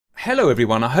Hello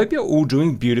everyone, I hope you're all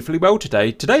doing beautifully well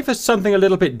today. Today for something a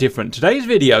little bit different. Today's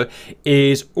video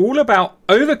is all about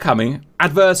overcoming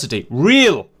adversity.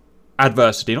 Real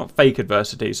adversity, not fake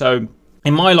adversity. So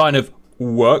in my line of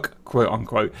work, quote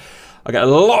unquote, I get a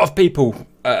lot of people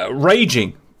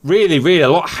raging. Really a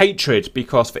lot of hatred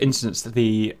because, for instance,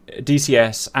 the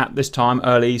DCS at this time,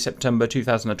 early September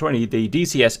 2020, the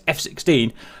DCS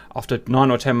F-16, after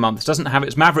 9 or 10 months, doesn't have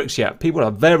its Mavericks yet. People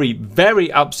are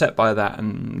very upset by that,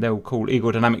 and they'll call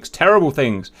Eagle Dynamics terrible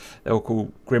things. They'll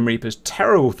call Grim Reapers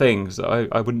terrible things that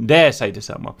I wouldn't dare say to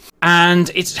someone. And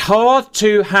it's hard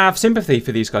to have sympathy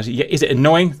for these guys. Is it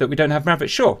annoying that we don't have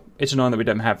Mavericks? Sure, it's annoying that we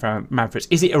don't have Mavericks.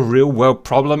 Is it a real world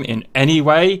problem in any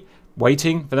way,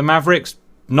 waiting for the Mavericks?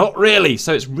 Not really.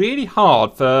 So it's really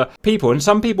hard for people, and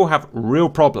some people have real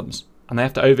problems and they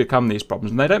have to overcome these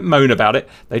problems, and they don't moan about it,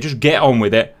 they just get on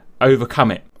with it, overcome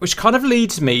it. Which kind of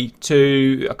leads me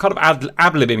to a kind of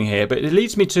ad-libbing here, but it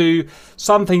leads me to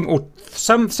something, or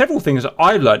several things that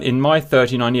I've learned in my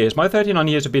 39 years. My 39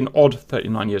 years have been odd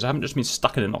 39 years. I haven't just been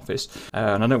stuck in an office,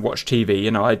 and I don't watch TV.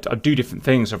 You know, I do different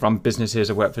things. I've run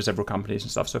businesses, I've worked for several companies and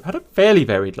stuff, so I've had a fairly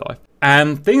varied life.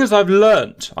 And things I've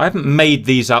learned, I haven't made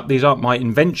these up, these aren't my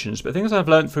inventions, but things I've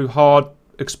learned through hard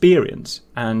experience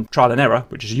and trial and error,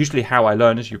 which is usually how I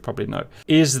learn, as you probably know,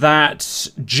 is that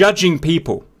judging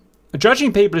people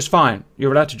is fine.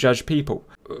 You're allowed to judge people.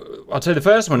 I'll tell you the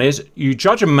first one is, you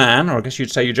judge a man, or I guess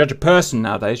you'd say you judge a person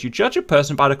nowadays, you judge a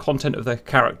person by the content of their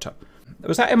character.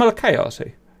 Was that MLK,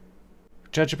 RC?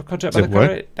 Judge a content by the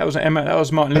character? That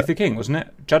was Martin Luther King, wasn't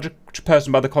it? Judge a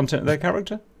person by the content of their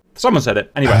character? Someone said it.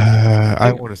 Anyway.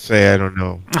 I want to say I don't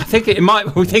know. I think it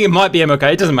might. We think it might be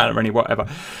MLK. It doesn't matter really. Whatever.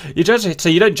 You judge it. So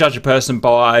you don't judge a person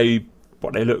by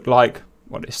what they look like,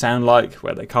 what they sound like,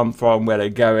 where they come from, where they're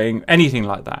going, anything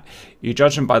like that. You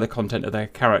judge them by the content of their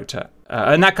character.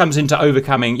 And that comes into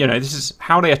overcoming, you know, this is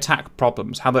how they attack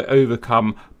problems, how they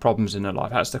overcome problems in their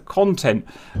life. That's the content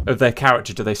of their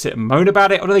character. Do they sit and moan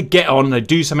about it, or do they get on, they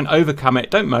do something, overcome it,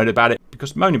 don't moan about it,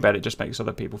 because moaning about it just makes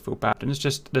other people feel bad, and it's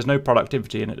just, there's no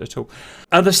productivity in it at all.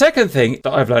 The second thing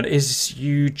that I've learned is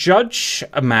you judge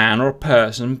a man or a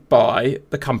person by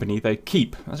the company they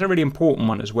keep. That's a really important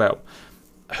one as well.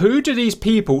 Who do these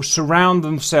people surround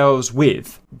themselves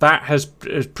with? That has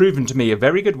proven to me a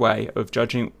very good way of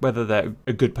judging whether they're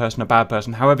a good person, a bad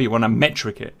person, however you want to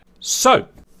metric it. So,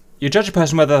 you judge a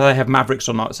person whether they have Mavericks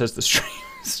or not, says the stream.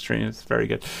 Stream is very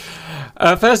good.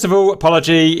 First of all,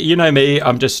 apology, you know me,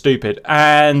 I'm just stupid.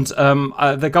 And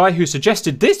the guy who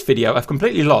suggested this video, I've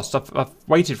completely lost. I've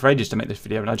waited for ages to make this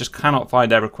video and I just cannot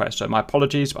find their request. So my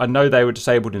apologies. I know they were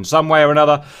disabled in some way or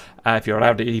another. If you're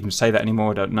allowed to even say that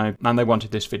anymore, I don't know. And they wanted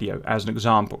this video as an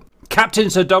example. Captain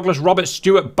Sir Douglas Robert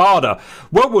Stuart Bader,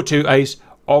 World War II ace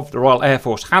of the Royal Air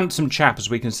Force. Handsome chap, as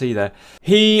we can see there.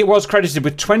 He was credited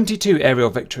with 22 aerial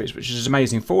victories, which is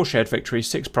amazing. 4 shared victories,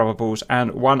 6 probables,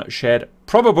 and 1 shared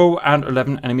probable, and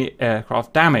 11 enemy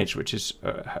aircraft damage, which is,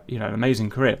 you know, an amazing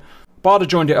career. Bader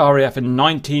joined the RAF in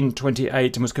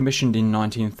 1928 and was commissioned in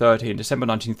 1930. In December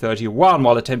 1931,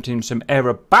 while attempting some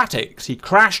aerobatics, he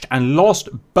crashed and lost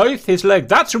both his legs.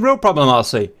 That's a real problem,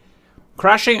 RC.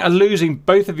 Crashing and losing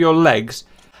both of your legs.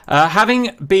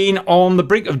 Having been on the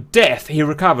brink of death, he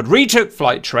recovered, retook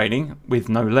flight training with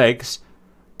no legs,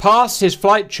 passed his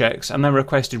flight checks, and then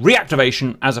requested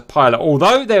reactivation as a pilot.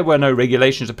 Although there were no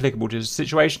regulations applicable to his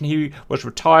situation, he was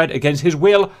retired against his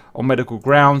will on medical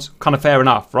grounds. Kind of fair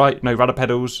enough, right? No rudder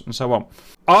pedals and so on.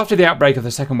 After the outbreak of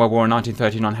the Second World War in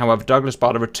 1939, however, Douglas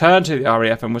Bader returned to the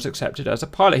RAF and was accepted as a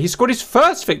pilot. He scored his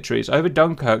first victories over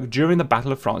Dunkirk during the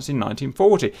Battle of France in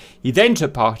 1940. He then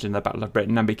took part in the Battle of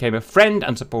Britain and became a friend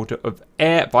and supporter of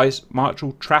Air Vice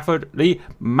Marshal Trafford Lee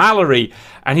Mallory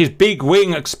and his big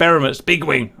wing experiments. Big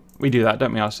wing. We do that,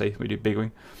 don't we, RC? We do big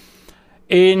wing.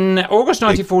 In August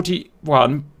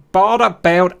 1941, Bader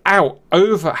bailed out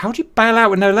over... How do you bail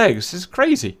out with no legs? This is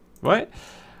crazy, right?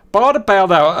 Bader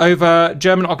bailed out over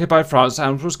German-occupied France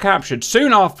and was captured.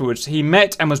 Soon afterwards, he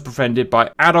met and was befriended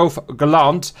by Adolf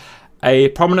Galland, a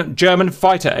prominent German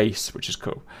fighter ace, which is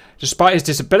cool. Despite his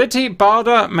disability,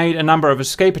 Bader made a number of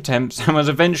escape attempts and was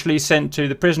eventually sent to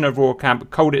the prisoner of war camp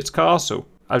Colditz Castle.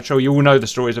 I'm sure you all know the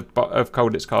stories of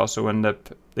Colditz Castle and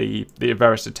the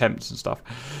various attempts and stuff.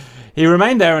 He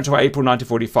remained there until April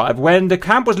 1945, when the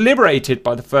camp was liberated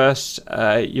by the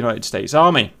 1st United States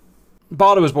Army.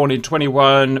 Bader was born in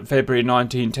 21 February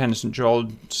 1910 in St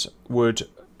John's Wood,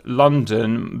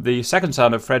 London, the second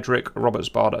son of Frederick Roberts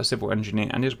Bader, a civil engineer,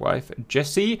 and his wife,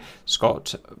 Jessie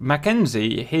Scott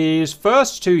Mackenzie. His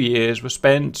first 2 years were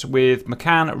spent with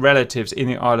McCann relatives in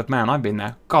the Isle of Man. I've been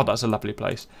there. God, that's a lovely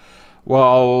place.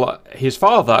 while his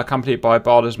father, accompanied by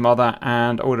Bader's mother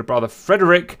and older brother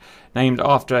Frederick, named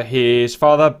after his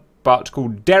father but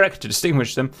called Derek to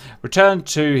distinguish them, returned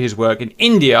to his work in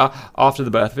India after the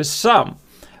birth of his son.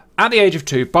 At the age of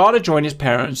 2, Bader joined his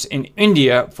parents in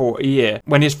India for a year.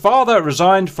 When his father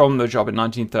resigned from the job in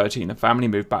 1913, the family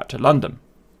moved back to London,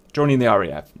 joining the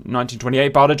RAF. In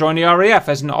 1928, Bader joined the RAF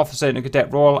as an officer in a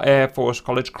cadet Royal Air Force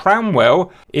College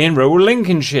Cranwell in rural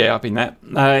Lincolnshire. I've been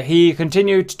there. He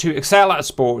continued to excel at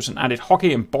sports and added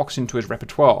hockey and boxing to his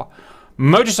repertoire.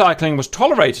 Motorcycling was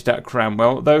tolerated at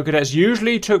Cranwell, though cadets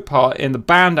usually took part in the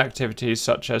banned activities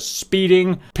such as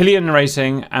speeding, pillion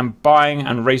racing, and buying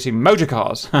and racing motor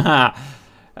cars.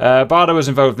 Bader was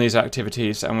involved in these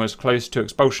activities and was close to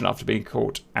expulsion after being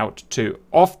caught out too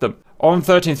often. On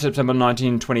 13th September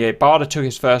 1928, Bader took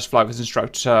his first flight with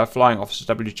instructor Flying Officer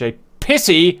W.J.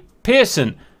 Pissy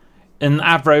Pearson in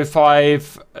Avro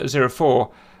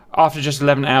 504. After just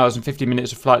 11 hours and 50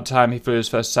 minutes of flight time, he flew his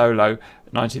first solo,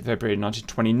 19th February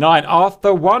 1929.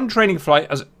 After one training flight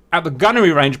at the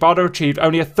gunnery range, Bader achieved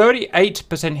only a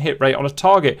 38% hit rate on a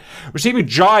target. Receiving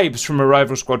jibes from a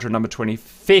rival squadron number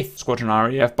 25th Squadron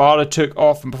RAF, Bader took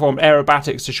off and performed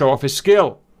aerobatics to show off his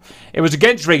skill. It was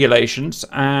against regulations,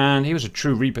 and he was a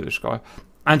true reaper, this guy.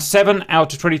 And 7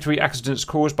 out of 23 accidents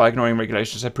caused by ignoring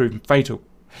regulations had proven fatal.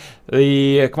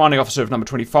 The commanding officer of number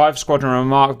 25 Squadron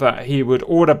remarked that he would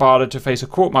order Bader to face a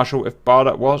court-martial if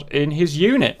Bader was in his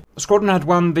unit. The squadron had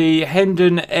won the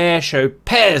Hendon Air Show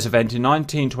Pairs event in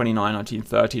 1929,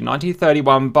 1930.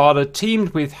 1931, Bader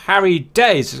teamed with Harry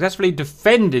Day, successfully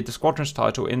defended the squadron's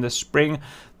title in the spring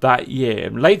that year.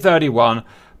 In late 31,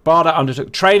 Bader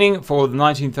undertook training for the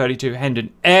 1932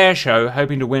 Hendon Air Show,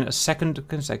 hoping to win a second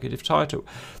consecutive title.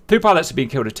 2 pilots had been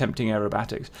killed attempting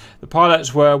aerobatics. The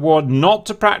pilots were warned not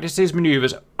to practice these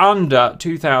maneuvers under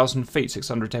 2,000 feet,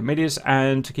 610 meters,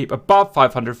 and to keep above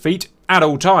 500 feet at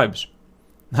all times.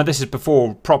 Now, this is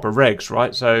before proper regs,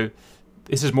 right? So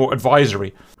this is more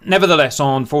advisory. Nevertheless,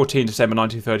 on 14 December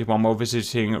 1931, while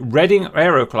visiting Reading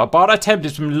Aero Club, Bader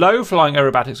attempted some low-flying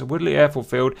aerobatics at Woodley Airfield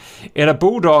Field in a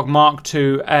Bulldog Mark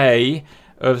II-A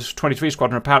of 23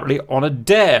 Squadron, apparently on a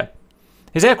dare.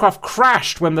 His aircraft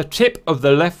crashed when the tip of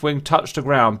the left wing touched the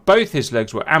ground. Both his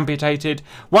legs were amputated,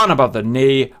 one above the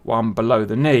knee, one below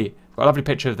the knee. Got a lovely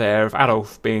picture there of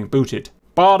Adolf being booted.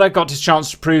 Bader got his chance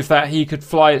to prove that he could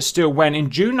fly still when, in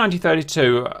June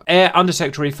 1932, Air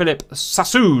Undersecretary Philip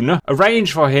Sassoon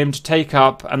arranged for him to take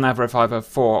up an Avro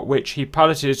 504, which he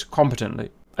piloted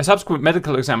competently. A subsequent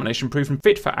medical examination proved him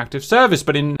fit for active service,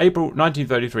 but in April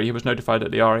 1933 he was notified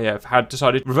that the RAF had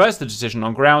decided to reverse the decision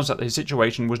on grounds that his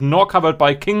situation was not covered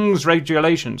by King's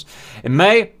regulations. In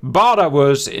May, Bader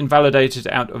was invalidated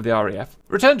out of the RAF,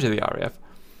 returned to the RAF.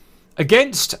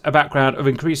 Against a background of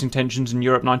increasing tensions in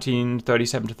Europe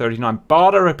 1937-39,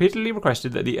 Bader repeatedly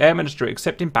requested that the Air Ministry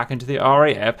accept him back into the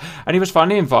RAF, and he was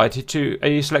finally invited to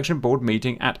a selection board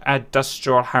meeting at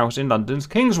Industrial House in London's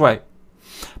Kingsway.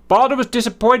 Bader was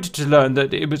disappointed to learn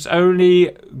that it was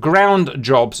only ground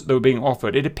jobs that were being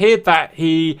offered. It appeared that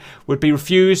he would be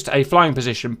refused a flying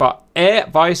position, but Air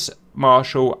Vice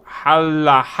Marshal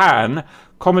Hallahan,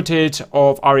 commented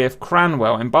of RAF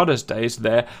Cranwell in Bader's days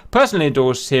there, personally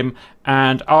endorsed him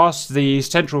and asked the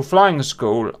Central Flying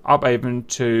School, Upavon,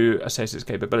 to assess its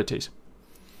capabilities.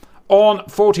 On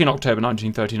 14 October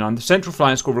 1939, the Central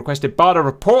Flying School requested Bader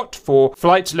report for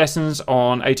flight lessons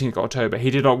on 18 October. He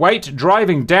did not wait.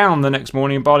 Driving down the next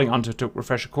morning, Bader undertook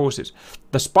refresher courses.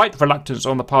 Despite reluctance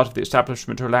on the part of the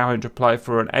establishment to allow him to apply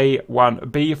for an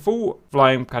A1B full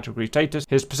flying category status,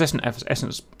 his persistent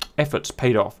efforts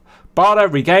paid off. Bader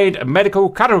regained a medical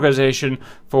categorization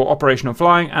for operational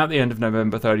flying at the end of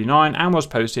November 39 and was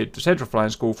posted to Central Flying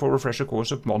School for a refresher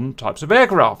course of modern types of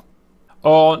aircraft.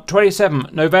 On 27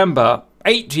 November,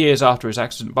 8 years after his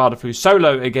accident, Bader flew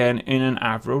solo again in an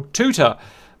Avro Tutor.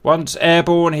 Once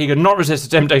airborne, he could not resist the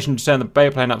temptation to turn the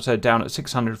biplane upside down at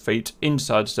 600 feet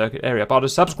inside the circuit area. Bader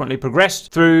subsequently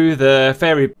progressed through the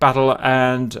Fairey Battle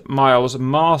and Miles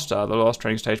Master, the last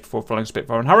training stage before flying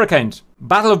Spitfire and Hurricanes.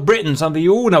 Battle of Britain, something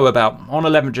you all know about. On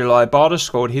 11 July, Bader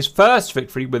scored his first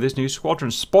victory with his new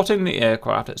squadron. Spotting the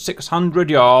aircraft at 600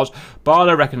 yards,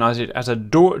 Bader recognised it as a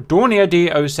Dornier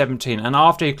DO-17, and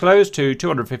after he closed to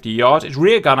 250 yards, its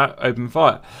rear gunner opened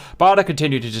fire. Bader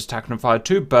continued his attack and fired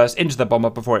 2 bursts into the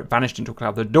bomber before it vanished into a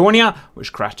cloud of Dornier,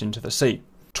 which crashed into the sea.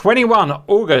 21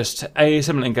 August, a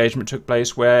similar engagement took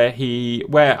place where he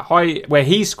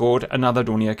scored another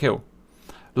Dornier kill.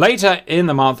 Later in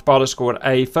the month, Bader scored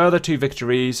a further 2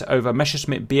 victories over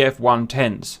Messerschmitt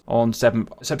Bf-110s. On 7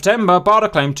 September, Bader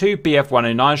claimed 2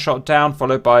 Bf-109 shot down,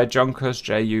 followed by a Junkers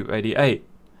Ju-88.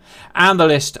 And the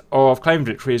list of claimed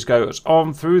victories goes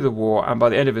on through the war, and by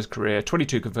the end of his career,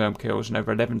 22 confirmed kills and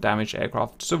over 11 damaged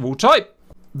aircraft of all type.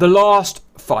 The last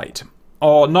fight.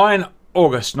 On 9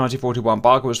 August 1941,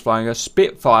 Barker was flying a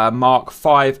Spitfire Mark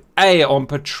 5A on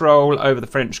patrol over the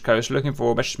French coast looking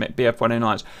for Messerschmitt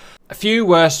Bf-109s. A few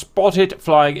were spotted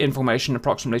flying in formation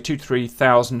approximately 2,000 to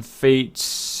 3,000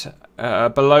 feet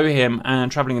below him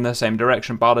and travelling in the same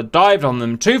direction. Barter dived on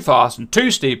them too fast and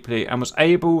too steeply and was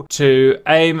able to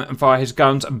aim and fire his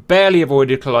guns and barely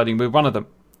avoided colliding with one of them.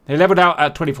 He levelled out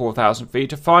at 24,000 feet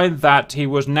to find that he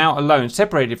was now alone,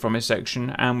 separated from his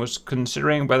section, and was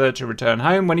considering whether to return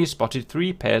home when he spotted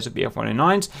 3 pairs of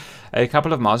Bf-109s a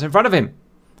couple of miles in front of him.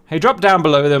 He dropped down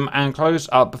below them and closed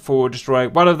up before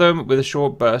destroying one of them with a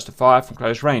short burst of fire from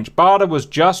close range. Barter was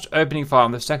just opening fire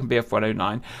on the second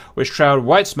Bf-109, which trailed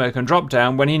white smoke and dropped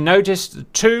down, when he noticed the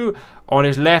 2 on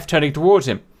his left turning towards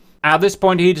him. At this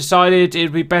point, he decided it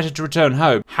would be better to return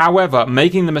home. However,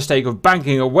 making the mistake of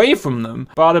banking away from them,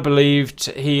 Barter believed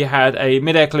he had a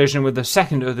mid-air collision with the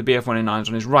second of the Bf-109s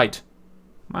on his right.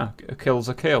 Well, a kill's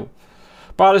a kill.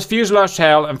 Barter's fuselage,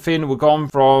 tail and fin were gone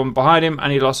from behind him,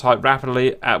 and he lost height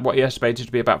rapidly at what he estimated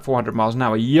to be about 400 miles an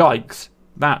hour. Yikes!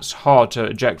 That's hard to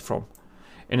eject from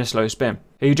in a slow spin.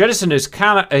 He jettisoned his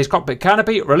cockpit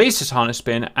canopy, released his harness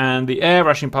spin, and the air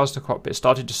rushing past the cockpit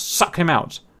started to suck him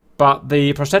out. But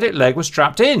the prosthetic leg was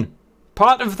strapped in.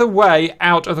 Part of the way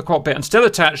out of the cockpit and still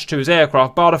attached to his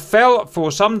aircraft, Barter fell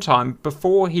for some time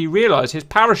before he realised his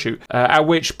parachute, at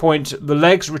which point the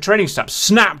leg's retraining strap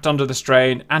snapped under the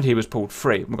strain and he was pulled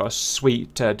free. We've got a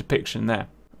sweet depiction there.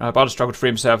 Barter struggled to free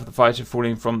himself with the fighter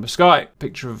falling from the sky.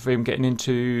 Picture of him getting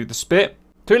into the spit.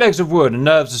 2 legs of wood and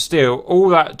nerves of steel, all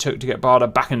that took to get Barter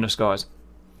back in the skies.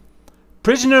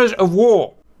 Prisoners of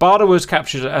war. Barter was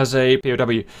captured as a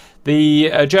POW.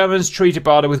 The Germans treated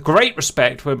Barter with great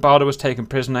respect. When Barter was taken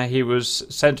prisoner, he was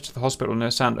sent to the hospital near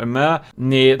Saint-Omer,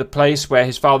 near the place where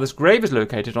his father's grave is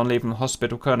located. On leaving the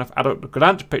hospital, Colonel Adolf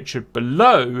Galland, pictured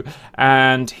below,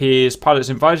 and his pilots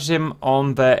invited him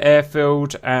on their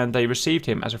airfield, and they received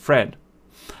him as a friend.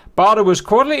 Barter was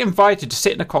cordially invited to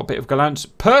sit in the cockpit of Gallant's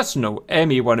personal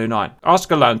Me-109. Asked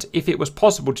Gallant if it was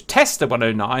possible to test the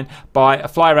 109 by a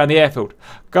fly around the airfield.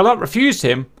 Gallant refused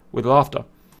him with laughter.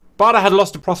 Barter had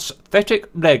lost a prosthetic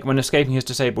leg when escaping his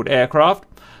disabled aircraft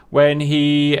when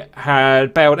he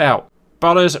had bailed out.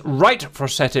 Barter's right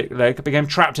prosthetic leg became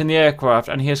trapped in the aircraft,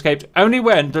 and he escaped only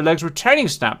when the leg's retaining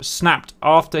snap snapped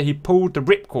after he pulled the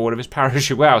ripcord of his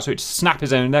parachute out, so he'd snap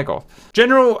his own leg off.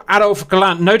 General Adolf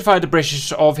Galland notified the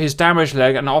British of his damaged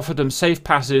leg and offered them safe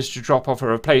passage to drop off a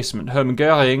replacement. Hermann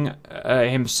Goering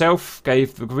himself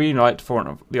gave the green light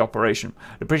for the operation.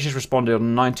 The British responded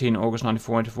on 19 August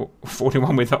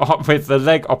 1941 with the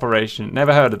leg operation.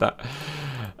 Never heard of that.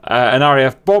 An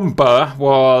RAF bomber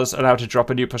was allowed to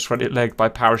drop a new prosthetic leg by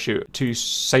parachute to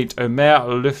Saint-Omer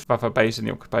Luftwaffe base in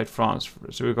the occupied France.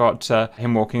 So we've got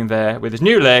him walking there with his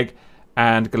new leg,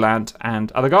 and Gallant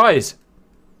and other guys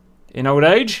in old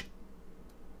age.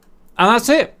 And that's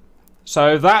it.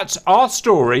 So that's our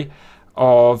story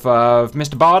of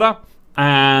Mr. Barter.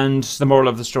 And the moral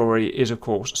of the story is, of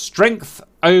course, strength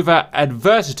over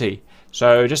adversity.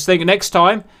 So just think next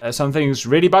time something's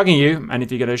really bugging you, and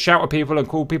if you're going to shout at people and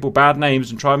call people bad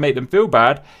names and try and make them feel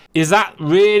bad, is that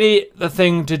really the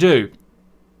thing to do?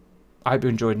 I hope you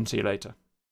enjoyed, and see you later.